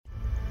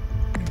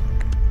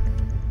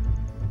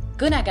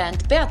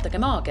Kõnekäänd Peatage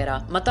maakera,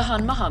 ma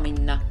tahan maha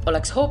minna,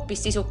 oleks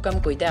hoopis sisukam,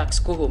 kui teaks,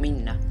 kuhu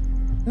minna.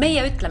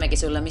 Meie ütlemegi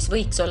sulle, mis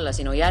võiks olla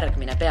sinu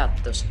järgmine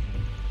peatus.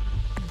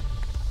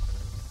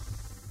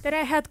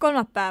 Tere, head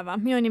kolmapäeva!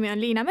 Minu nimi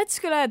on Liina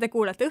Metsküla ja te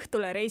kuulete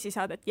Õhtule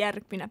reisisaadet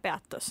Järgmine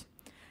peatus.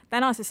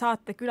 Tänase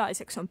saate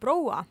külaliseks on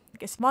proua,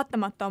 kes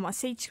vaatamata oma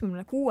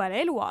 76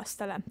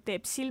 eluaastale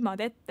teeb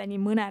silmad ette nii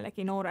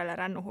mõnelegi noorele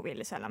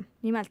rännuhuvilisele.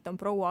 Nimelt on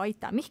proua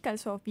Aita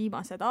Mihkelsoo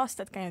viimased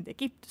aastad käinud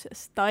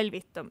Egiptuses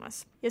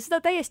talvitumas. Ja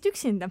seda täiesti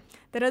üksinda.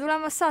 Tere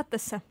tulemast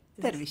saatesse!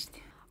 Tervist!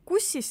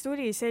 Kus siis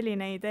tuli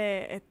selline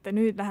idee, et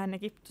nüüd lähen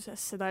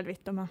Egiptusesse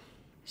talvituma?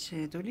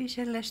 See tuli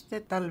sellest,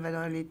 et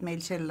talved olid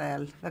meil sel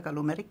ajal väga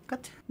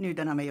lumerikkad.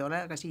 Nüüd enam ei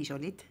ole, aga siis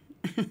olid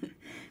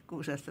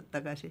 6 aastat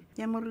tagasi.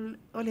 Ja mul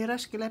oli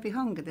raske läbi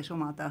hangede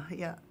sumada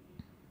ja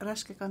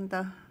raske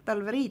kanda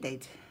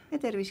talveriideid. Ja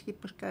tervis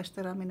kippus käest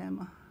ära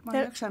minema. Ma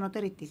ei jaksanud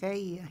eriti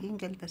käia,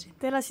 hingeldasin.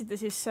 Te elasite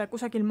siis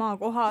kusagil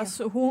maakohas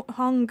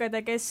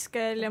hangede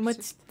keskel ja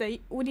mõtlesite,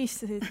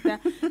 unistasite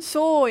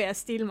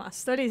soojast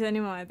ilmast. Oli see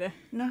niimoodi?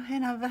 Noh,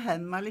 enam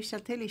vähem. Ma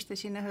lihtsalt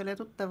helistasin ühele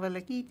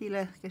tuttavale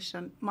giidile, kes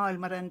on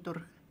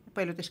maailmarändur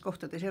paljudes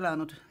kohtades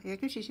elanud. Ja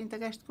küsisin ta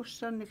käest, kus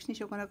on üks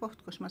niisugune koht,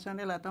 kus ma saan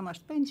elada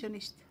omast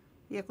pensionist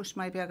ja kus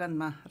ma ei pea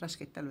kandma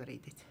raskeid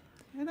talveriideid.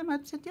 Ja tema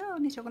ütles, et jaa,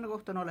 niisugune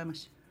koht on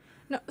olemas.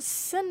 No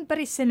see on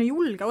päris selline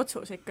julge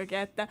otsus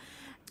ikkagi,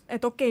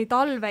 et okei,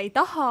 talve ei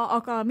taha,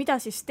 aga mida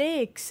siis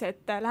teeks,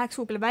 et läheks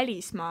kuugile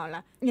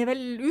välismaale ja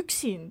veel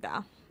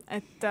üksinda,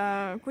 et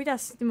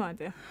kuidas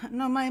niimoodi?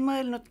 No ma ei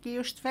mõelnudki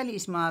just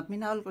välismaad,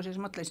 mina alguses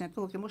mõtlesin, et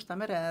kuhugi Musta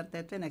mere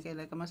äärde, et vene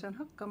keelega ma saan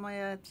hakkama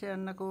ja et see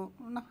on nagu,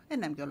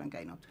 ennemgi olen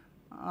käinud.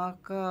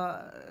 Aga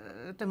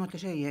ta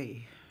mõtles,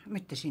 ei,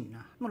 mitte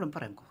sinna, mul on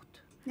parem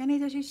koht. Ja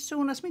nii ta siis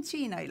suunas mind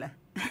Siinaile.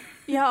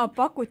 Ja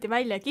pakuti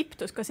välja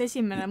Egiptus, kas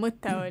esimene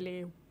mõte oli,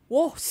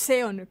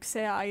 see on üks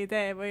hea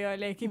idee või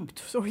oli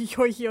Egiptus, oi,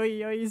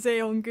 see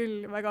on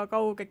küll väga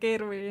kauge,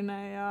 keeruline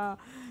ja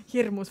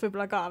hirmus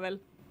võib-olla ka veel?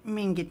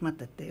 Mingit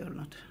mõtet ei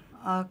olnud,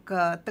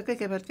 aga ta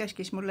kõigepealt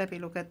käskis mul läbi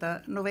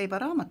lugeda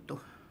Nuveiba raamatu.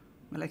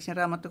 Ma läksin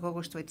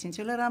raamatukogust, võtsin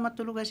selle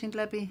raamatu, lugesin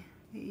läbi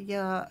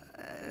ja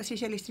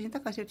siis helistasin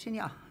tagasi ja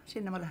ütlesin,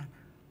 sinna ma lähen.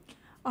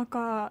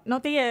 Aga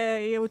teie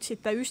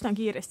jõudsite üsna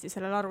kiiresti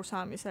sellel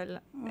arusaamisel,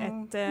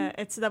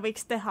 et seda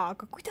võiks teha,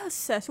 aga kuidas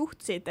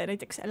suhtusid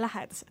näiteks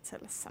lähedased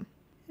sellesse?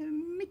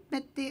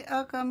 Mitmeti,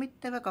 aga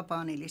mitte väga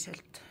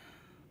paaniliselt.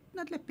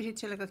 Nad leppisid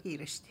sellega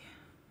kiiresti.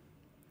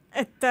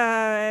 Et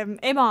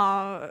ema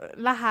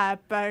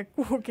läheb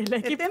kuhugile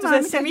Egiptusesse. Et ema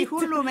midagi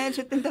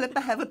hullumeelset endale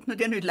pähe võtnud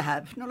ja nüüd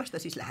läheb. No las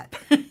ta siis läheb.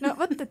 No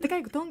võt, et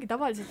tegelikult ongi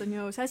tavaliselt on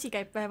ju see asi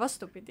käib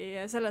vastupidi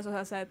selles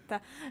osas, et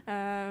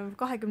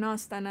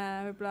 20-aastane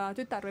võib-olla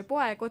tütar või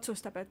poeg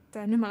otsustab, et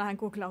nüüd ma lähen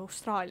kuhugile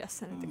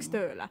Austraaliasse näiteks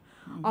tööle.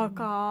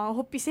 Aga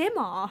hoopis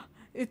ema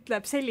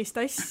ütleb sellist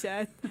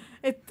asja,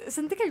 et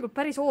see on tegelikult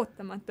päris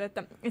ootamatu,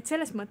 et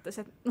selles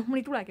mõttes, et mul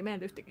ei tulegi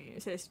meelde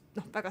ühtegi sellist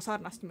väga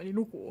sarnast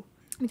lugu,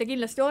 mida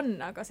kindlasti on,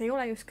 aga see ei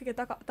ole just kõige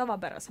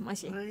tavapärasem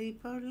asi.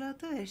 Võib-olla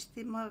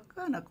tõesti, ma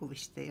ka nagu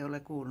vist ei ole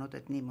kuulnud,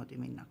 et niimoodi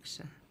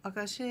minnakse.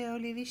 Aga see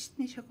oli vist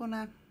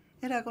niisugune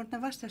erakordne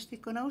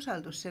vastastikune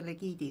usaldus selle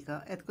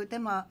giidiga, et kui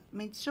tema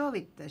mind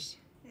soovitas,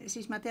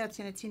 siis ma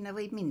teadsin, et sinna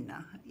võib minna.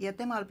 Ja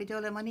temal pidi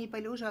olema nii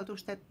palju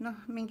usaldust, et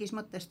mingis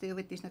mõttes ta ju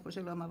võttis nagu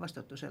selle oma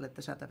vastutusele, et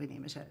ta saadab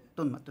inimese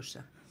tundmatusse.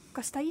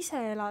 Kas ta ise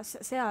elas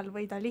seal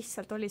või ta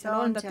lihtsalt oli seal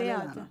olnud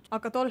teada?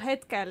 Aga tol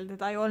hetkel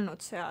teda ei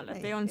olnud seal,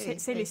 et ei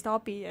olnud sellist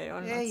abi ei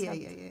olnud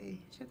seal? Ei,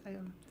 seda ei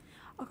olnud.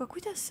 Aga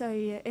kuidas sai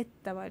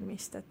ette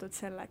valmistatud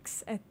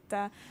selleks, et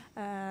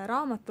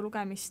raamatu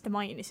lugemist te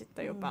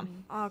mainisite juba,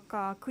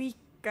 aga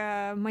kõik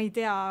ma ei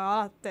tea,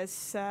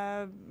 alates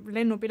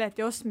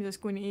lennupileti ostmises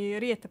kuni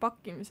riiete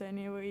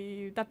pakkimiseni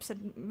või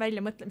täpselt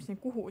välja mõtlemiseni,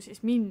 kuhu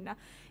siis minna.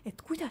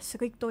 Et kuidas see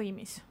kõik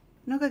toimis?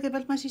 No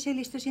kõigepealt ma siis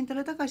helistasin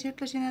talle tagasi ja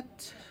ütlesin,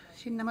 et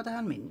sinna ma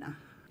tahan minna.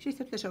 Siis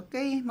ta ütles,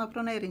 okei, ma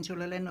broneerin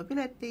sulle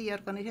lennupileti ja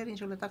organiseerin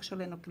sulle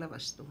taksolennukile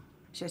vastu.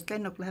 Sest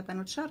lennuk läheb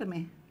ainult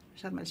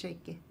Sarmel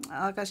Sheiki.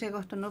 Aga see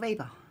koht on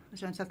Nuveiba,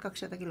 see on sealt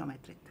 200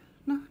 kilomeetrit.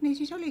 Nii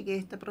siis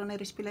oligi, ta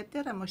broneeris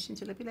pileti ära, ma ostsin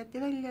selle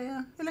pileti välja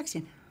ja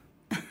läksin.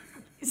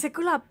 See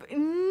kõlab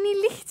nii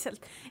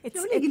lihtsalt, et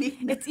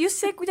just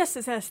see, kuidas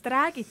te sellest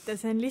räägite,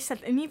 see on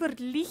lihtsalt niivõrd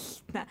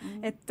lihtne,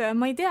 et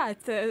ma ei tea,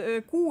 et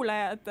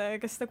kuulajad,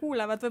 kes seda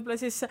kuulevad, võib-olla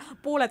siis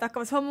pooled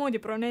hakkavad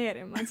samamoodi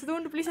broneerima, et see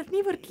tundub lihtsalt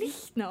niivõrd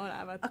lihtne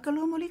olevat. Aga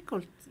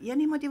loomulikult, ja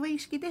niimoodi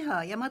võikski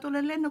teha ja ma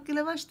tulen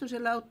lennukile vastu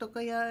selle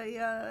autoga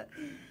ja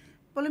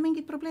pole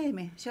mingit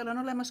probleemi. Seal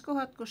on olemas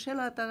kohad, kus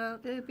elada,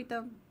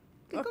 ööbida,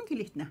 kõik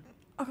ongi lihtne.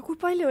 Aga kui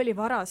palju oli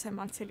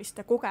varasemalt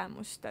selliste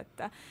kogemust, et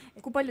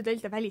kui palju te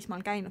olite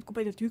välismaal käinud, kui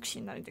palju te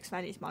üksinda näiteks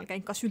välismaal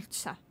käinud, kas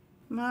üldse?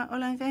 Ma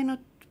olen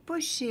käinud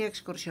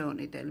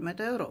bussiekskursioonidel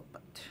mööda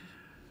Euroopat.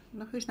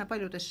 Üsna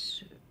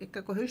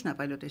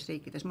paljudes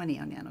riikides, mõni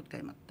on jäänud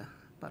käimata,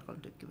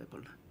 2-3 tükki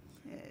võib-olla.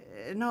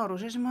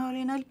 Nooruses ma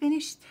olin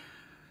alpinist,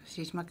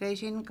 siis ma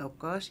käisin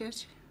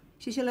Kaukaasias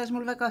siis elas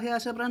mul väga hea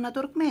sõbranna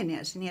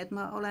Turkmeenias, nii et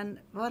ma olen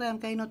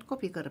varem käinud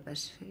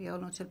Kopikõrbes ja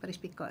olnud seal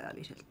päris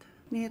pikaajaliselt.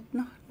 Nii et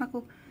noh,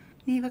 nagu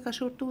nii väga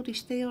suurt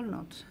uudist ei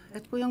olnud,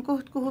 et kui on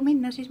koht, kuhu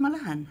minna, siis ma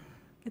lähen.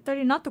 Et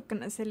oli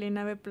natukene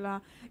selline võib-olla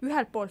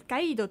ühelt poolt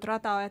käidud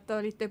rada, et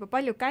olite juba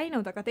palju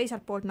käinud, aga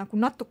teiselt poolt nagu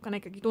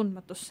natukene ikkagi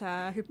tundmatusse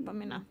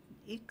hüppamine.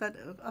 Ikka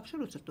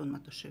absoluutselt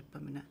tundmatusse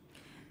hüppamine.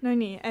 No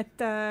nii,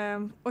 et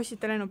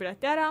ostsite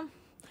lennupileti ära,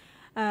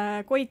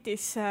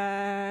 koitis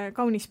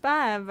kaunis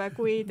päev,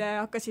 kui te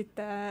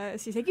hakkasite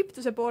siis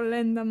Egiptuse poole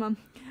lendama,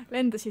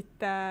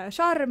 lendasite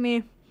Sharmi.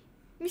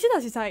 Mis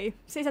edasi sai?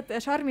 Seisate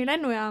Sharmi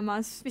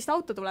lennujaamas, vist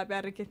auto tuleb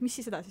järgi, et mis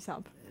siis edasi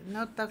saab?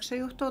 No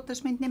taksojuht ootas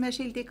mind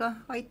nimesildiga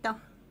Aita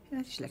ja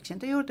siis läksin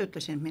ta juurde,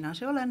 ütlesin, et mina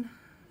see olen.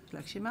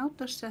 Läksime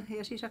autosse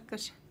ja siis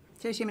hakkas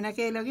see esimene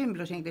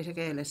keelekümblus inglise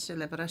keeles,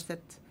 sellepärast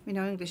et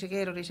minu inglise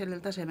keel oli sellel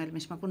tasemel,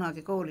 mis ma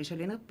kunagi koolis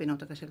olin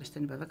õppinud, aga sellest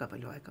on juba väga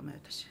palju aega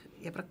möödas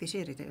ja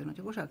praktiseerida ei olnud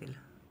ju kusagil.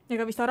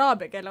 Ja vist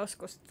araabia keele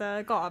oskust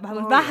ka,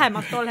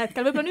 vähemalt tol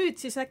hetkel, võib-olla nüüd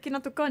siis äkki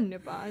natuke on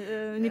juba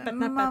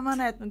nipet-näpet. Ma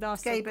mõned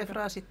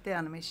käibefraasid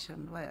tean, mis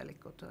on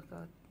vajalikud,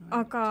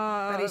 aga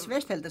päris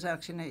vestelda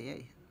saaksin,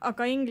 ei.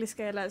 Aga inglise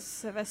keeles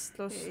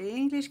vestlus?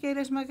 Inglise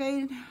keeles ma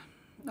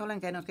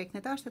olen käinud kõik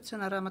need aastad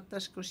sõnaraamat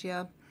taskus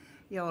ja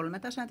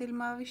olmetasandil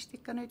ma vist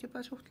ikka nüüd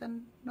juba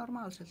suhtlen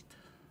normaalselt.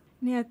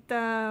 Nii et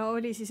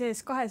oli siis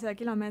ees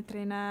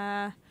 200-kilomeetrine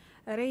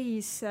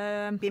reis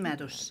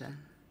pimedusse,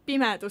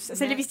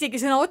 see oli vist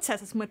sõna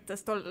otseses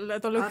mõttes tol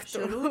õhtul.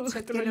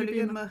 Absoluutselt, kell oli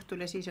 10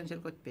 õhtul ja siis on seal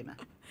kott pime.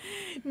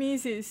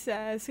 Niisiis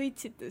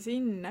sõitsite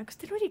sinna,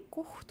 kas teil oli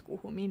koht,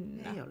 kuhu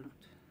minna? Ei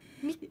olnud.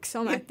 Miks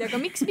ometi, aga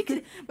miks?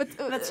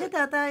 Vaat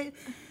seda ta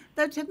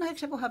ütles, et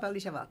eks sa koha peal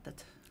ise vaatad.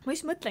 Ma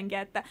just mõtlengi,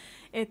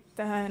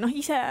 et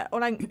ise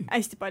olen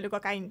hästi palju ka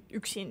käinud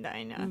üksinda,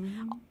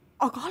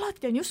 aga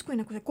alati on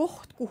justkui nagu see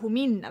koht, kuhu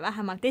minna,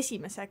 vähemalt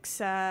esimesel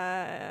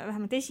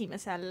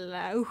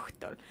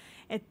õhtul.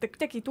 Et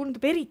kuidagi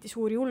tundub eriti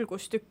suur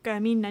julgustükk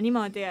minna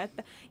niimoodi,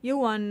 et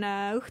jõuan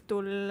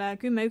õhtul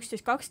 10,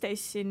 11, 12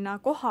 sinna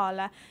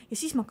kohale ja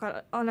siis ma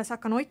alles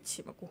hakkan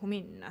otsima, kuhu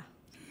minna.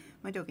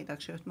 Muidugi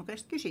taksojuht mu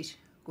käest küsis,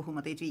 kuhu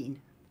ma teid viin.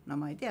 No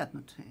ma ei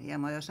teadnud ja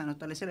ma ei osanud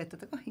talle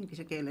seletada ka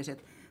inglise keeles,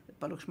 et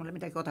paluks mulle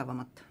midagi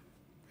odavamat.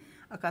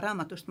 Aga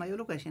raamatust ma ju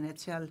lugesin,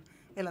 et seal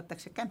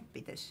elatakse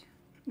kämpides.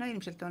 No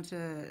ilmselt on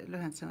see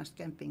lühend sõnast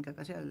camping,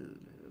 aga seal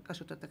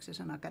kasutatakse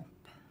sõna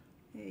kämp.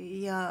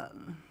 Ja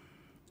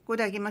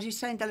kuidagi ma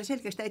siis sain talle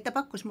selgeks, et ta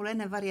pakkus mulle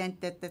enne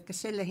varianti, et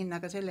kas selle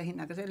hinnaga,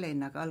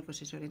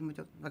 alguses olid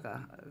muidu väga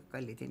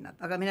kallid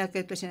hinnad. Aga mina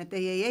ütlesin, et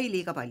ei,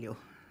 liiga palju.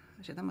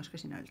 Seda ma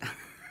oskasin öelda.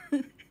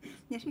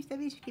 Ja siis ta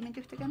viiski mind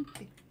ühte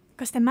kämpi.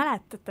 Kas te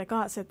mäletate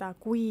ka seda,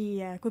 kui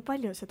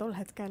palju see tol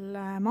hetkel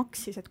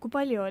maksis, et kui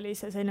palju oli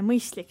see selline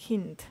mõistlik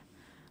hind?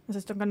 No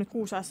sest on ka nüüd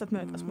 6 aastat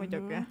möödas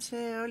muidugi.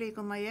 See oli,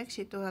 kui ma ei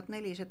eksi,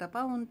 1400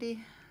 poundi.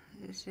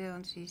 See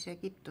on siis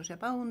Egiptuse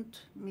pound,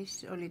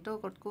 mis oli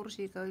tookord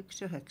kursiga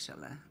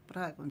 1,9.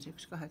 Praegu on see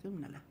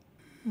 1,20.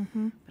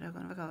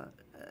 Praegu on väga,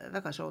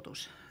 väga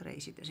soodus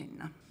reisida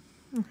sinna.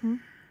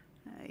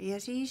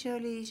 Ja siis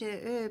oli see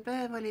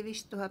ööpäev oli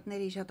vist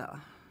 1400.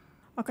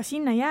 Aga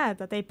sinna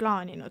jääda te ei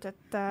plaaninud,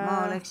 et... Ma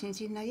oleksin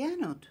sinna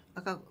jäänud,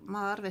 aga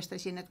ma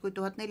arvestasin, et kui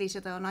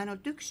 1400 on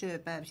ainult üks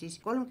ööpäev, siis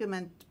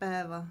 30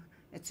 päeva,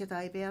 et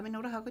seda ei pea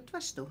minu rahakott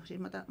vastu, siis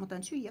ma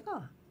tahan süüa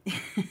ka.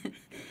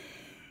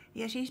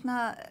 Ja siis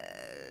ma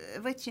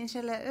võtsin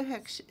selle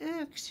 1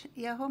 ööks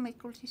ja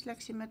hommikul siis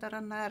läksin mööda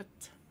ranna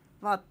äärt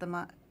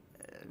vaatama,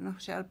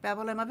 seal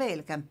peab olema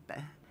veel kämpe,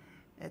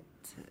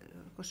 et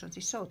kus on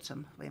siis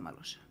soodsam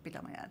võimalus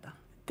pidama jääda.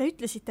 Te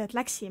ütlesite, et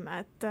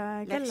läksime, et...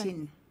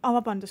 Läksin.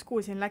 Vabandust,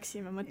 kuulsin,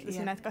 läksime,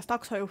 mõtlesin, et kas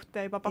taksojuht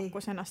juba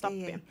pakkus ennast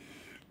appi?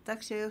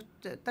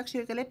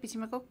 Taksojuhiga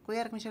leppisime kokku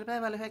järgmisel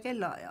päeval ühe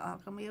kellaaja,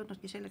 aga ma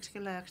jõudnudki selleks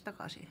kellaajaks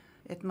tagasi.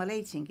 Et ma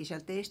leidsingi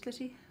sealt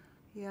eestlasi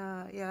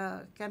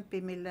ja kämpi,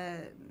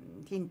 mille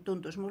hind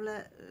tundus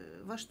mulle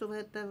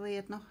vastuvõetav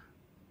või et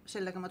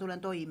sellega ma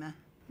tulen toime.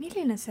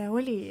 Milline see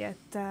oli,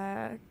 et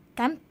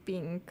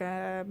kämping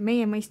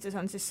meie mõistes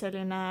on siis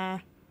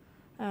selline...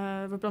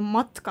 võib-olla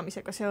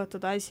matkamisega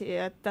seotud asi,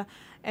 et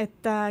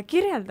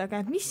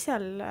kirjeldage, et mis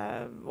seal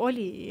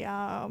oli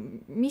ja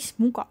mis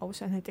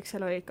mugavused näiteks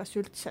seal olid, kas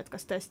üldse, et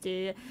kas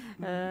tõesti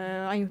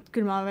ainult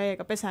külma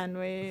veega pesen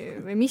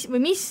või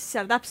mis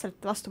seal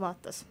täpselt vastu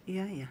vaatas?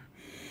 Ja.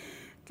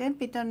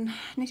 Kämpid on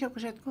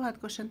niisugused kohad,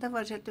 kus on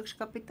tavaliselt üks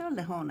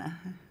kapitaalne hoone,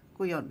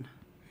 kui on.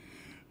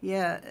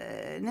 Ja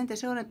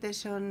nendes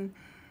hoonetes on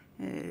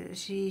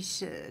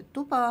siis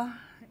tuba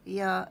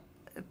ja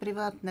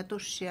privaatne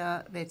dušš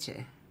ja WC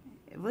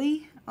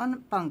või on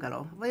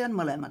bungalow või on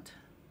mõlemad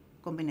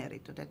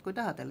kombineeritud, et kui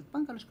tahad, elad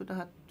bangalos, kui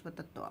tahad,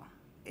 võtad toa.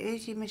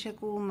 Esimese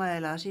kuu ma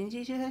elasin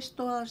siis ühes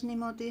toas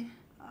niimoodi,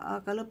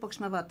 aga lõpuks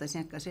ma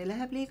vaatasin, et ka see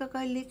läheb liiga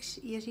kalliks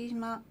ja siis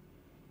ma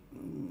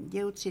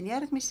jõudsin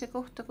järgmisse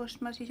kohta,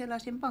 kus ma siis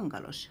elasin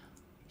bangalos.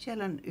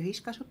 Seal on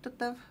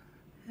ühiskasutatav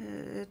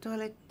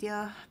tualett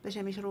ja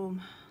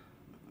pesemisruum.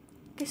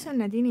 Kes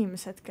on need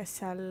inimesed, kes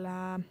seal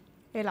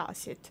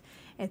elasid,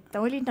 et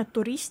olid nad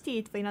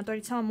turistid või nad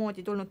olid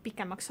samamoodi tulnud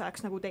pikemaks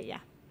ajaks nagu teie?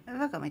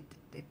 Väga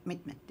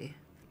mitmeti.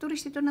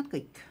 Turistid on nad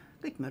kõik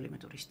me olime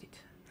turistid.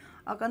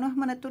 Aga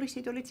mõned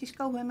turistid olid siis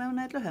kauem ja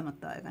mõned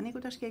lühemat aega, nii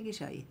kuidas keegi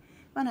sai.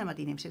 Vanemad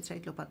inimesed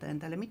said lubada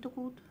endale mitu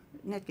kuud,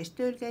 need, kes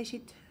tööl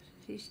käisid,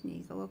 siis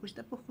nii kaua, kui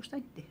seda puhkust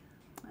anti.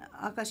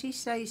 Aga siis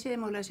sai see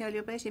mulle seal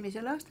juba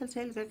esimesel aastal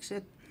selgeks,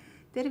 et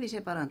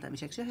tervise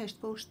parandamiseks 1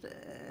 kuust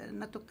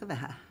natuke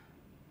vähe.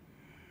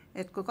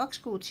 Et kui 2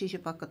 kuud, siis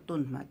juba hakkad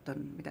tundma, et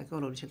on midagi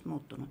oluliselt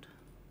muutunud.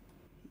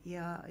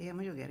 Ja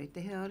muidugi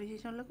eriti hea oli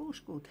siis olla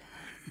 6 kuud.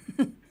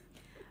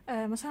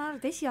 Ma saan aru,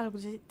 et esialgu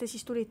te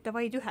siis tulite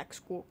vaid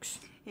 1 kuuks.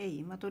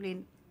 Ei,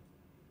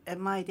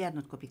 ma ei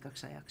teadnud, kui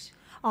pikaks ajaks.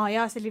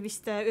 Jaa, see oli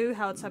vist 1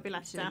 otsa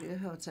pilet. See oli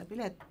 1 otsa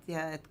pilet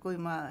ja et kui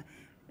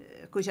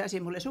see asi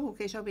mulle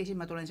sugugi ei sobi, siis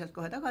ma tulen sealt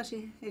kohe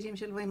tagasi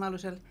esimesel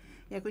võimalusel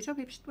ja kui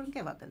sobib, siis tulen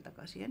kevadel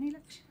tagasi ja nii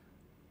läks.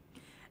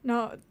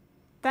 No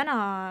täna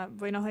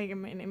või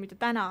õigemini mitte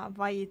täna,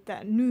 vaid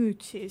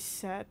nüüd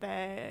siis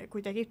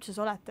kui te Egiptuses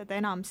olete, te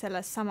enam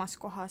selles samas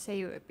kohas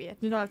ei ööbi,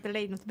 et nüüd olete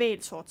leidnud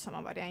veel soodsama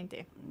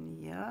variandi.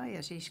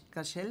 Ja siis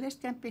ka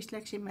sellest kämpist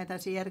läksime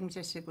edasi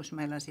järgmisesse, kus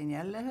ma elasin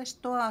jälle ühes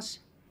toas,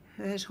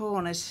 ühes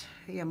hoones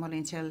ja ma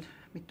olin seal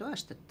mitu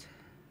aastat,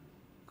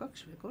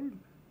 2 või 3.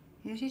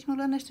 Ja siis mul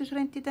õnnestus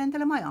rentida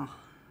endale maja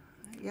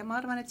ja ma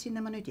arvan, et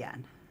sinna ma nüüd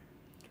jään.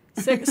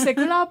 See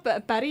kõlab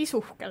päris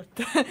uhkelt.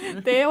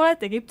 Te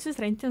olete Egiptuses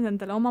rentinud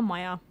endale oma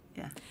maja.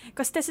 Ja.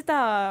 Kas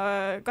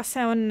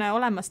see on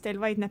olemas teil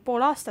vaid need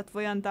pool aastat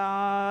või on ta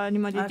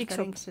niimoodi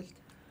tiksub?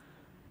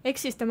 Ehk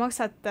siis te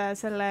maksate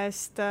selle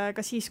eest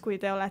ka siis, kui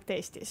te olete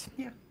Eestis?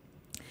 Ja.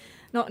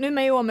 No nüüd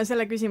me jõuame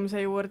selle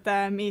küsimuse juurde,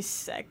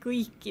 mis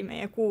kõiki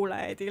meie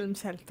kuulajaid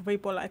ilmselt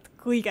võib-olla et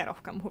kõige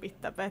rohkem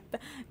huvitab, et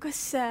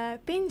kas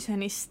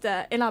pensionist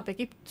elab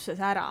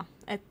Egiptuses ära,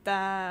 et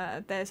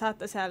te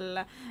saate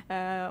seal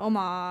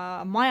oma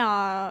maja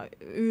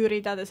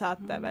üürida, te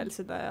saate veel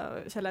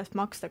selle eest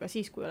maksta ka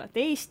siis, kui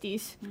olete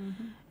Eestis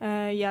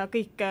ja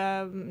kõik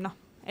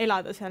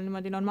elada seal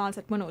niimoodi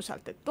normaalselt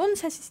mõnusalt, et on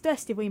see siis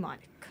tõesti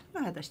võimalik?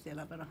 Vähedasti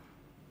elab ära.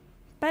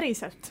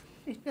 Päriselt?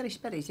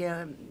 Päris ja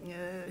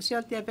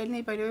sealt jääb veel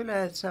nii palju üle,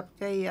 et saab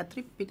käia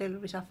trippidel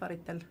või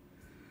safaritel.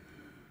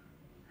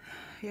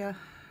 Ja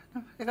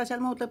ega seal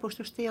muud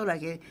lõpustust ei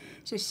olegi,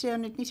 sest see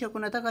on nüüd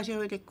niisugune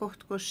tagasihoidlik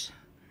koht, kus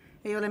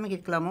ei ole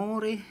mingit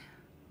glamuuri.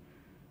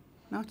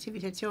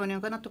 Tsivilisatsiooni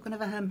on ka natukene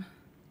vähem.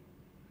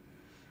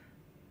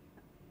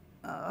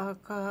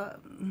 Aga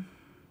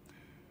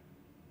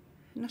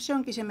see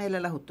ongi see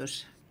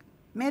meelelahutus.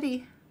 Meri,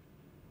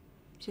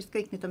 sest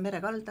kõik need on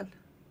merekaldal.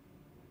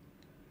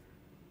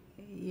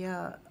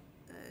 Ja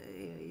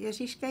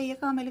siis käia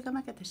kaameliga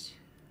mägedes,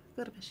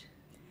 kõrbes.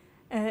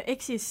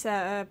 Ehk siis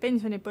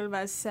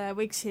pensionipõlves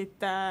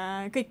võiksid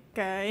kõik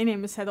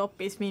inimesed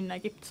hoopis minna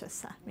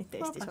Egiptusesse, mitte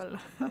Eestis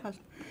olla.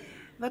 Vabalt.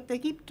 Vaata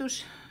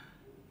Egiptus,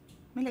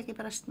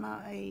 millegipärast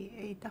ma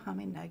ei taha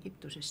minna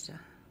Egiptusesse.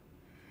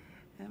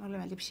 Mulle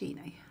meeldib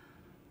Siinai.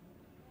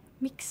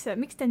 Miks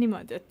te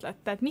niimoodi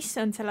ütlete, et mis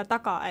on selle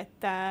taga,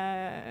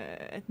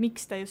 et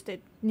miks te just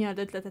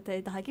niimoodi ütlete, et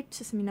ei taha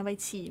Egiptusesse minna,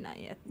 vaid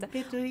Siinai?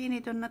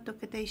 Beduiinid on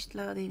natuke teist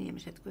laadi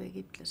inimesed kui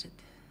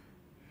egiptlased.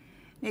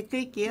 Need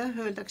kõiki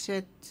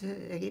öeldakse, et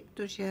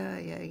Egiptus ja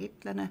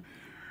egiptlane,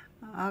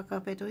 aga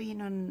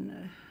beduiin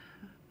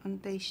on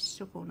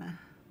teistsugune.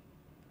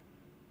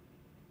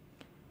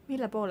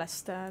 Mille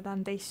poolest ta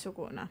on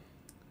teistsugune?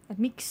 Et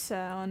miks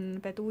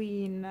on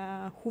beduiin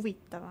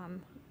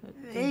huvitavam?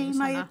 Ei,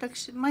 ma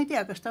ei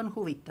tea, kas ta on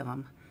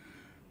huvitavam.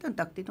 Ta on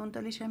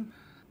taktitundelisem,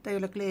 ta ei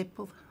ole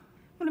kleepuv.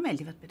 Mulle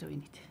meeldivad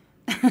beduinid.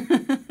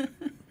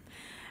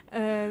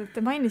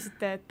 Te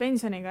mainisite, et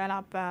pensioniga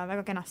elab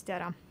väga kenasti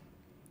ära.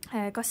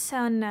 Kas see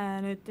on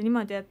nüüd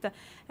niimoodi, et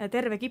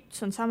terve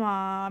Egiptus on sama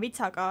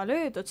vitsaga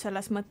löödud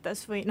selles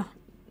mõttes või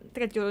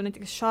tegelikult ju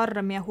näiteks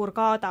Sharm ja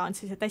Hurghada on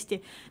sellised hästi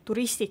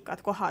turistikad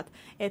kohad,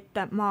 et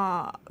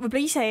ma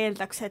võib-olla ise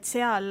eeldaks, et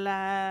seal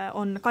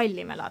on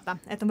kallim elada,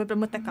 et on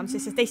võib-olla mõttekam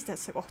siis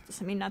teistesse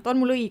kohtadesse minna, et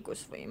on mul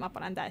õigus või ma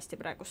panen täiesti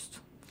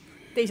praegust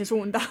teise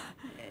suunda?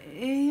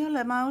 Ei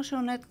ole, ma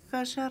usun, et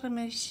ka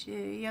Sharmis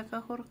ja ka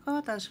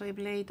Hurghadas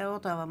võib leida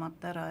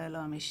odavamat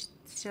äraelamist.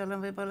 Seal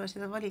on võib-olla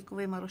seda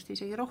valikuvõimalust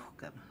isegi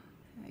rohkem.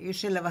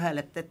 Just selle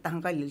vahel, et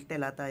tahan kallilt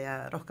elada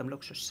ja rohkem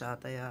luksust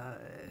saada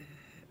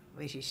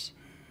või siis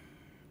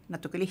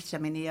natuke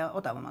lihtsamini ja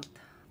odavamalt.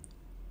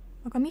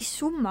 Aga mis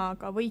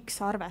summaga võiks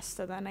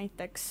arvestada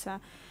näiteks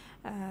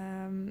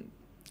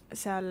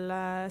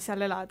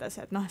seal elades,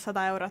 et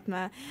 100 eurot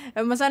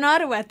ma saan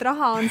aru, et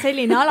raha on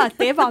selline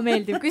alati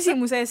ebameeldiv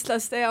küsimus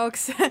eestlaste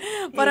jaoks.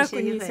 Paraku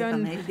nii see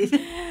on.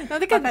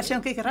 Aga see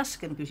on kõige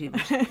raskem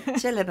küsimus,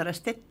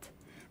 sellepärast, et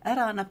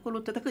ära annab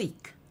kulutada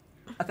kõik,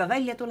 aga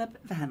välja tuleb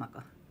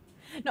vähemaga.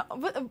 No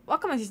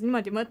hakkame siis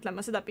niimoodi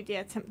mõtlema seda pidi,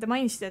 et te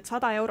mainisite, et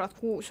 100 eurot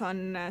kuus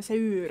on see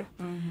üür.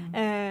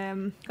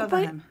 Ka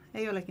vähem,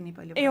 ei olegi nii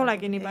palju. Ei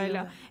olegi nii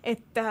palju,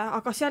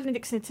 aga seal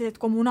näiteks need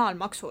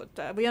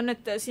kommunaalmaksud või on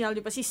need seal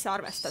juba sisse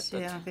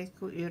arvestatud? See on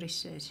kõik üüris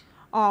sees.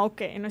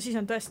 okei, no siis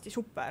on tõesti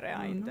super hea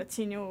hind, et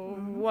siin ju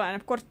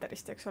oleneb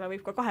korterist, eks ole,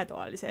 võib ka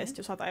 2-toalise eest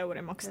ju 100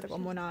 € maksta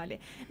kommunaali.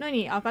 No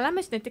nii, aga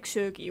lähme siis näiteks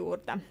söögi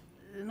juurde.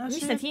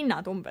 Mis need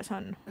hinnad umbes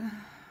on?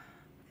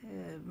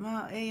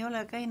 Ma ei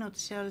ole käinud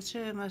seal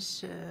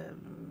söömas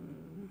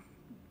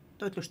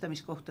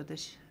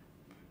toitlustamiskohtades.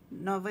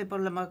 No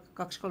võib-olla ma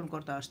 2-3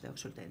 korda aasta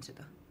jooksul teen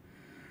seda.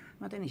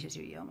 Ma teen ise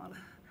süüa omale.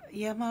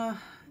 Ja ma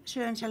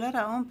söön seal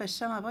ära umbes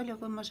sama palju,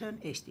 kui ma söön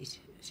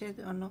Eestis. See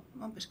on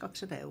umbes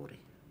 200 €.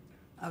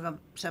 Aga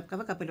saab ka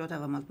väga palju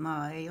odavamalt.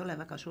 Ma ei ole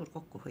väga suur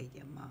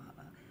kokkuhoidja.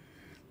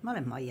 Ma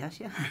olen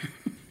Maias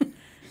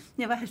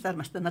ja vahest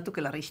armastan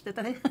natuke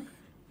laristada.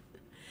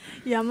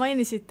 Ja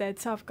mainisite, et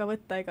saab ka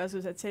võtta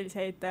igasugused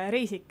selliseid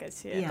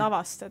reisikesi, et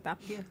avastada.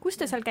 Kus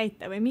te seal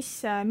käite või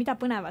mida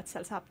põnevat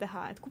seal saab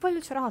teha? Et kui palju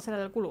üldse raha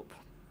sellele kulub?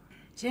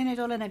 See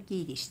nüüd oleneb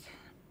giidist.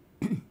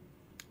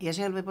 Ja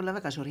seal võib olla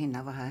väga suur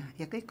hinnavahe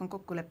ja kõik on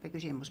kokkuleppe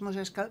küsimus.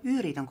 Muuseas ka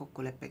üürid on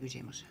kokkuleppe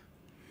küsimus.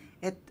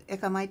 Et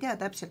ega ma ei tea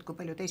täpselt, kui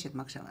palju teised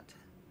maksavad.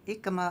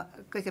 Ikka ma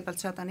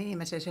kõigepealt saadan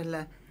inimese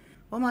selle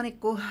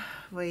omaniku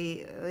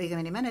või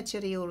õigemini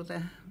manageeri juurde,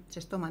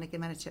 sest omanik ja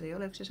manager ei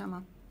ole üks ja sama.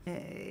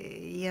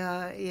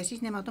 Ja siis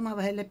nemad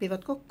omavahel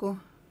lepivad kokku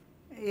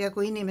ja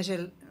kui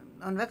inimesel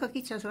on väga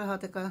kitsas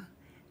rahadega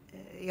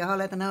ja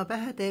haleda näo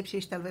pähe teeb,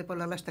 siis tal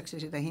võib-olla lastakse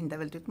seda hinda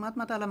veel tükk maad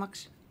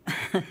madalamaks.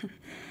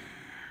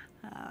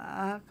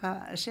 Aga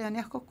see on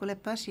jah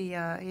kokkuleppe asi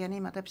ja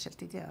nii ma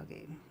täpselt ei teagi.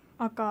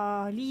 Aga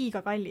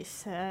liiga kallis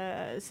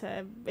see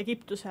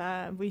Egiptuse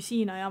või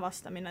Siinai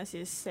avastamine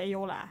siis ei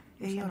ole?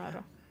 Ei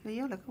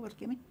ole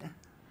kaugeltki mitte.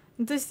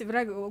 Tõesti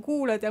praegu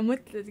kuuled ja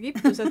mõtled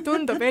Egiptuses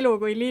tundub elu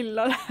kui lill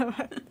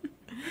olevat.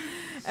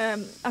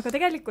 Aga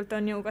tegelikult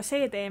on ju ka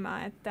see teema,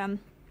 et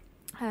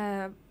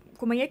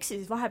kui ma ei eksi,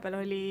 siis vahepeal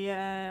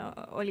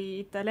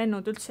olid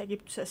lennud üldse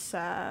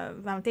Egiptusesse,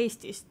 vähemalt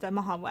Eestist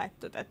maha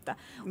võetud.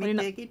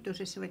 Mitte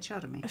Egiptusesse, vaid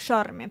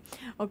Sharmi.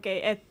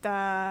 Okei, et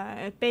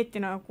peeti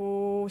nagu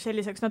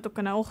selliseks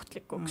natukene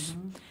ohtlikuks.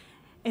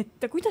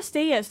 Et kuidas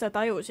teie seda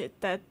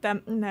tajusite,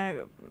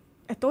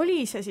 et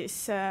oli see siis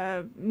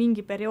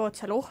mingi periood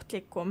seal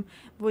ohtlikum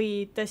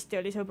või tõesti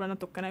oli see võib-olla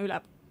natukene üle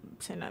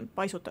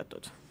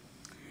paisutatud?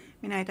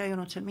 Mina ei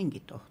tajunud seal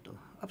mingit ohtu,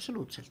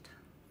 absoluutselt.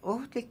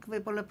 Ohtlik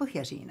võib olla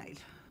Põhja-Siinail.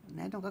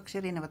 Need on 2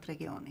 erinevat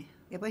regiooni.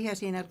 Ja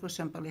Põhja-Siinail, kus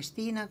on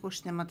Palestiina,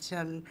 kus nemad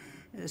seal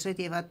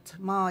sõdivad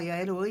maa ja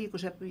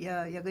eluõiguse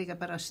ja kõige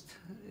pärast.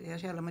 Ja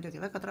seal on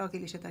muidugi väga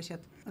traagilised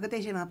asjad. Aga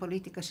teise maa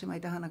poliitikasse ma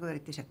ei taha nagu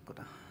eriti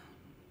sekkuda.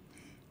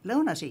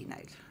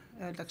 Lõuna-Siinail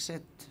öeldakse,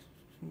 et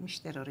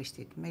mis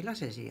terroristid, me ei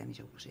lase siia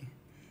niisugusi.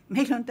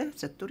 Meil on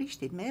tähtsad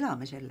turistid, me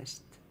elame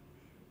sellest.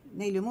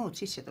 Neil ju muud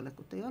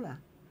sissetulekut ei ole.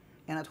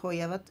 Ja nad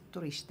hoiavad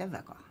turiste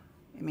väga.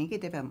 Ja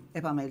mingid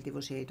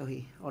ebameeldivusi ei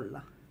tohi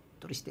olla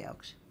turisti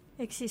jaoks.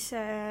 Ehk siis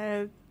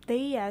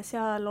teie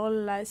seal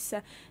olles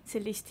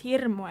sellist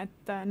hirmu,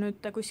 et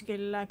nüüd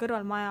kuskil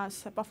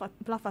kõrvalmajas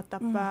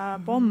plahvatab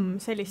pomm,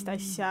 sellist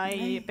asja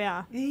ei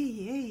pea?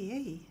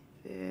 Ei.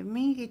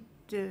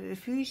 Mingit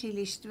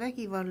füüsilist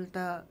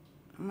vägivalda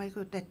ma ei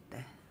kujuta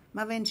ette.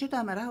 Ma võin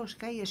südame rahus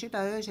käia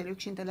südaöösel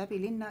üksinda läbi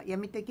linna ja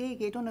mitte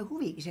keegi ei tunne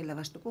huvigi selle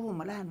vastu, kuhu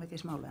ma lähen või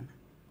kes ma olen.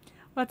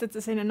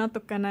 Vaatate selline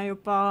natukene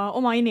juba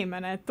oma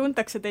inimene, et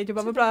tuntakse teid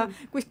juba võib-olla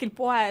kuskil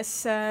poes,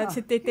 et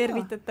teid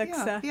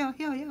tervitatakse. Ja,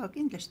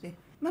 kindlasti.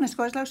 Mõnes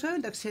kohas lausa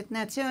öeldakse, et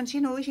näed, see on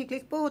sinu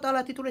isiklik pood,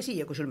 alati tule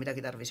siia, kui sul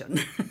midagi tarvis on.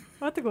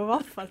 Vaata kui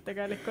vahvalt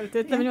tegelikult.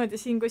 Ütleme niimoodi,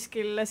 siin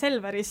kuskil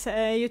Selveris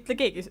ei ütle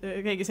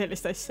keegi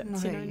sellist asja.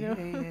 No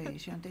ei,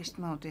 see on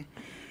teistmoodi.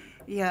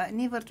 Ja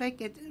niivõrd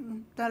väike,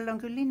 tal on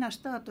küll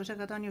linnastaatus,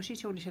 aga ta on ju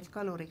sisuliselt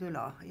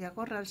kaluriküla ja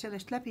korral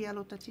sellest läbi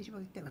jalutad, siis juba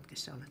kõik teavad,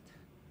 kes sa oled.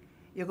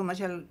 Ja kui ma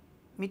seal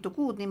mitu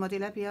kuud niimoodi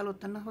läbi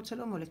jalutan, otse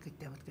loomulik kõik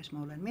teavad, kes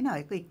ma olen. Mina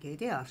kõiki ei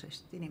tea,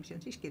 sest inimesi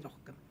on siiski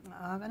rohkem,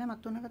 aga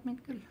nemad tunnevad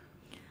mind küll.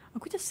 Aga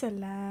kuidas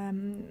selle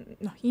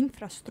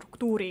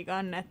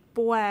infrastruktuuriga on, et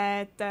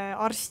poed,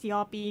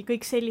 arstiabi,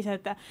 kõik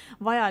sellised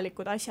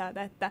vajalikud asjad,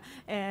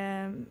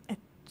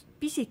 et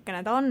pisikene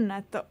ta on,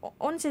 et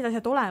on sellised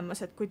asjad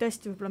olemas, et kui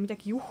tõesti võib-olla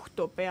midagi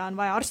juhtub ja on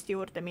vaja arsti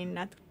juurde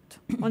minna, et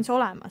on see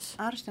olemas?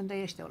 Arst on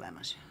täiesti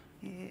olemas.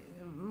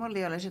 Mul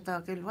ei ole seda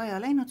küll vaja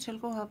läinud seal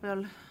koha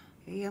peal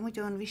ja muidu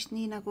on vist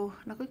nii nagu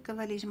ikka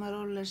välismaal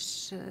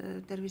olles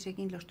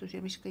tervisekindlustus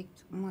ja mis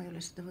kõik, ma ei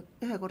ole seda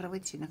ühe korra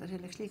võtsin, aga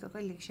selleks liiga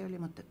kalliks ja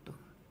oli mõttetu.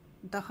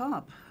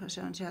 Dahab,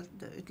 see on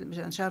sealt, ütleme,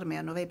 see on Sharmi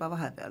ja Nuveiba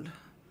vahepeal,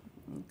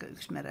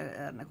 üks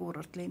mereäärne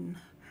kuurortlinn.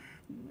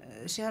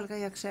 Seal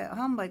käiakse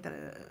hambaid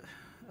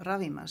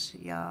ravimas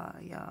ja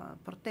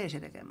proteese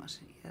tegemas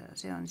ja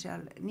see on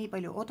seal nii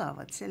palju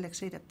odavat,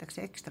 selleks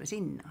sõidetakse ekstra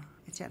sinna,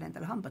 et seal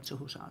endale hambad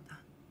suhu saada.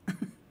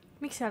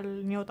 Miks seal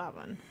nii odav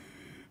on?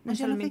 No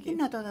seal on kõik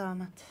hinnad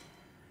odavamad.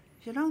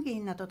 Seal ongi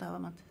hinnad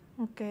odavamad.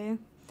 Okei.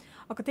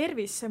 Aga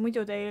tervis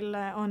muidu teil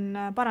on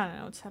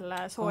paranenud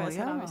selle soojas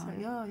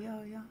elamisel?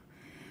 Ja.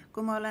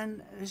 Kui ma olen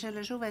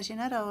selle suve siin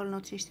ära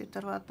olnud, siis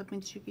tütar vaatab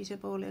mind sügise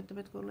poole ja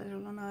ütleb, et kuule,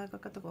 sul on aeg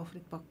hakata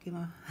kohvrit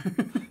pakkima.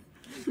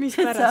 Mis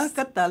pärast? Sa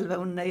hakkad talve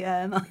unne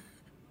jääma.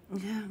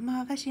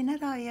 Ma väsin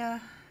ära ja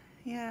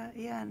ja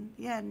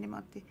jään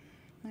niimoodi,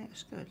 ma ei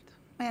oska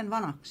öelda, ma jään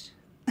vanaks.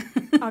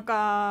 Aga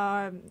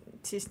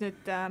siis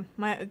nüüd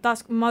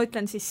ma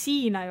ütlen siis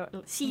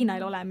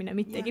Siinail olemine,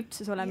 mitte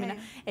Egiptuses olemine,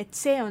 et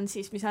see on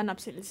siis, mis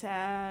annab sellise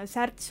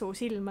särtsu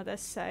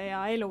silmadesse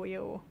ja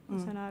elujõu, ma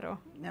saan aru.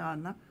 Ja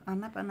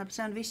annab,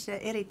 see on vist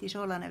eriti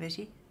soolane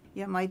vesi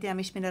ja ma ei tea,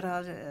 mis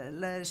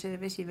mineraale see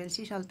vesi veel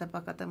sisaldab,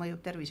 aga ta mõjub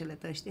tervisele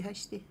tõesti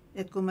hästi.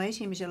 Et kui ma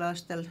esimesel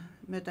aastal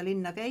mööda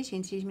linna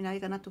käisin, siis mina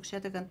iga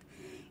natukese tagant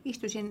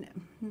istusin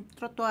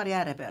trotuaari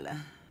ääre peale.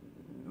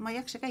 Ma ei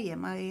jaksa käia,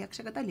 ma ei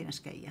jaksa ka Tallinnas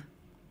käia.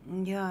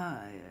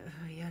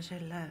 Ja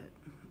selle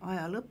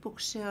aja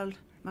lõpuks seal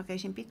ma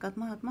käisin pikad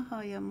maad maha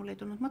ja mul ei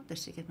tulnud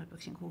mõttessegi, et ma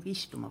peaksin kuhugi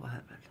istuma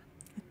vahepeal.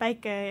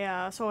 Päike ja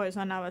soojus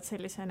annavad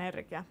sellise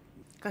energia.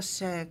 Kas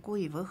see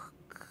kuiv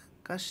õhk,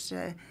 kas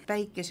see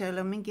päike,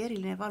 seal on mingi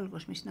eriline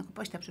valgus, mis nagu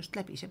paistab sust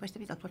läbi, see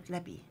paistab igalt poolt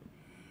läbi.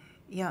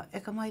 Ja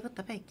ega ma ei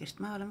võta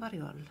päikest, ma olen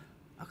varju all,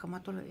 aga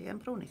ma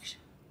jään pruuniks.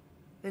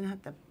 Või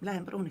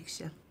lähen pruuniks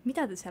seal.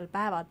 Mida te seal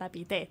päevad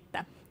läbi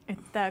teete?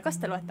 Et kas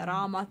te loete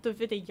raamatut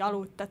või te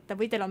jalutate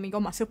või teil on mingi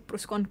oma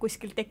sõpruskond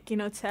kuskil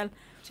tekkinud seal?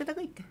 Seda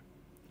kõike.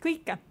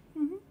 Kõike?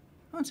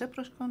 On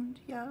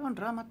sõpruskond ja on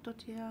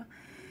raamatud ja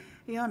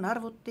on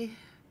arvuti.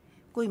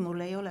 Kui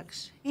mul ei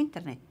oleks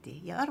internetti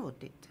ja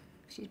arvutit,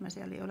 siis ma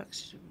seal ei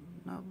oleks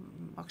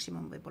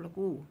maksimum võib-olla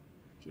kuu.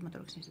 Siis ma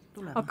tuleks lihtsalt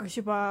tulema. Hakkas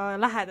juba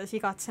lähedas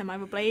igatsema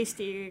võib-olla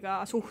Eestiga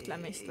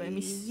suhtlemist või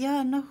mis? Ja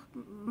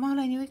ma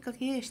olen ju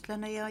ikkagi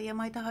eestlane ja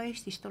ma ei taha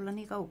Eestist olla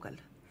nii kaugel.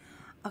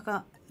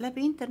 Aga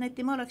läbi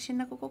interneti ma oleksin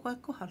nagu kogu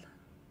aeg kohal.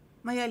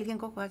 Ma jälgin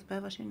kogu aeg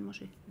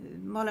päevasündmusi.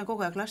 Ma olen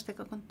kogu aeg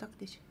lastega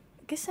kontaktis.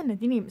 Kes on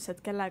need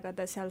inimesed, kellega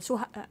te seal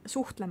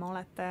suhtlema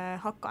olete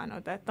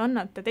hakanud? Et on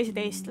nad teised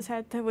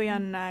eestlased või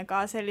on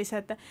ka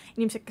sellised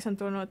inimesed, kes on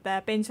tulnud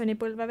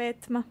pensionipõlve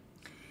veetma?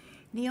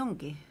 Nii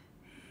ongi.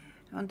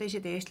 On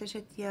teised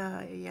eestlased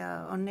ja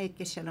on neid,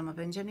 kes seal oma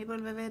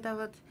pensionipõlve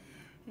veedavad.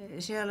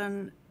 Seal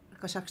on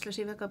ka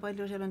sakslasi väga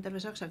palju, seal on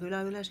terve Saksa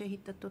küla üles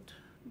ehitatud.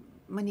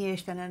 Mõni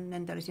eestlane on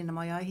endale sinna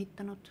maja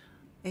ehitanud.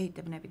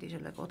 Ehitamine pidi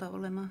sellega odav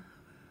olema.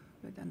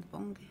 Või tähendab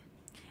ongi.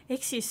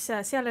 Ehk siis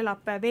seal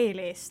elab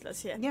veel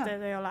eestlasi, et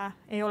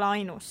ei ole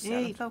ainus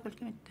seal? Ei,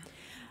 kaugeltki mitte.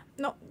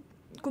 No,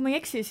 kui ma ei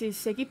eksi, siis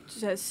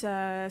Egiptuses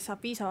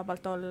saab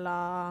viisavabalt olla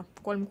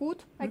 3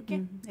 kuud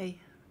äkki? Ei.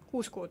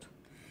 6 kuud?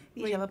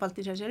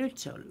 Viisavabalt ei saa seal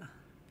üldse olla.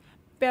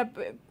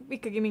 Peab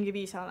ikkagi mingi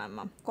viisa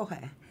olema?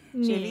 Kohe.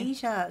 See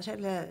viisa,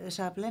 selle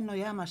saab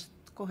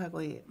lennujaamast kohe,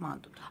 kui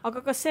maandud.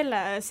 Aga kas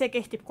see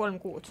kehtib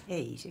 3 kuud?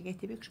 Ei, see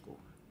kehtib 1 kuu.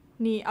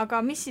 Nii, aga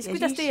mis siis,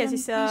 kuidas teie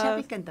siis... Viisa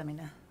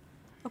pikendamine.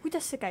 Aga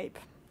kuidas see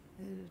käib?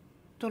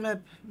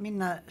 Tuleb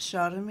minna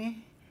Sharmi,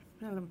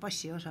 seal on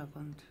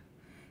passiosakond.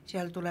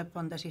 Seal tuleb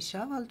anda sisse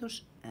avaldus,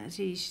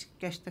 siis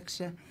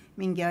kästakse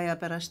mingi aja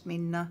pärast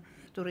minna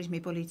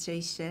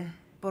turismipolitseisse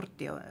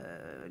Porti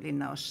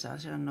linnaossa,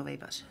 see on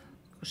Noveibas,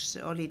 kus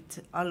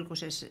olid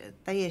alguses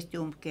täiesti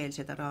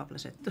umbkeelsed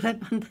araablased.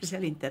 Tuleb anda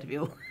seal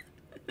intervjuu.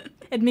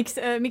 Et miks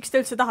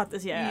te üldse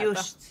tahate siia jääda?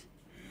 Just,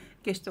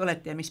 kes te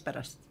olete ja mis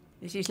pärast.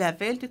 Ja siis läheb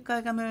veel tükk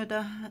aega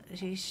mööda,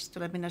 siis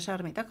tuleb minna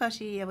Sharmi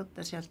tagasi ja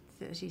võtta sealt,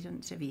 siis on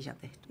see viisa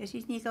tehtud. Ja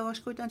siis nii kauaks,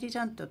 kui ta on siis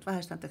antud,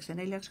 vahest antakse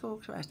 4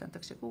 kuuks, vahest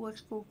antakse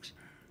 6 kuuks.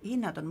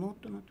 Hinnad on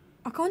muutunud.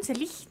 Aga on see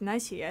lihtne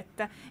asi,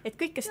 et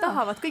kõik, kes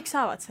tahavad, kõik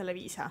saavad selle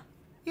viisa?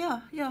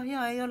 Ja,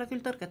 ei ole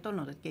küll tõrget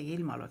olnud, et keegi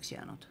ilma oleks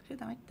jäänud,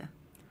 seda mitte.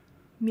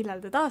 Millal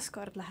te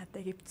taaskord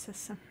lähete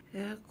Egiptusesse?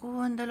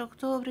 6.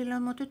 oktoobril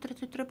on mu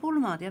tütre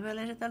pulmad ja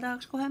peale seda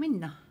tahaks kohe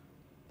minna.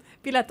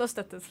 Pilet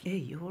ostetud?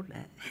 Ei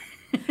ole.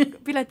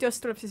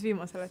 Piletiost tuleb siis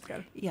viimasel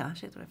hetkel? Jaa,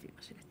 see tuleb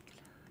viimasel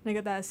hetkel.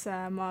 Igatahes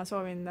ma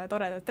soovin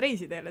toredat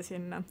reisi teile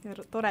sinna ja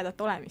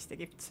toredat olemist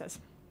Egiptuses.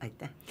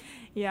 Aitäh.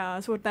 Ja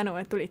suur tänu,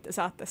 et tulite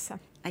saatesse.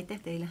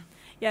 Aitäh teile.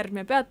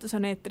 Järgmine peatus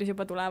on eetris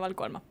juba tuleval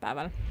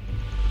kolmapäeval.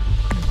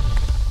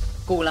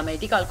 Kuula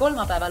meid igal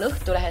kolmapäeval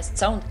Õhtulehest,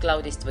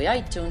 SoundCloudist või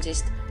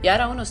iTunesist ja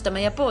ära unusta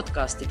meie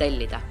podcasti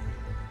tellida.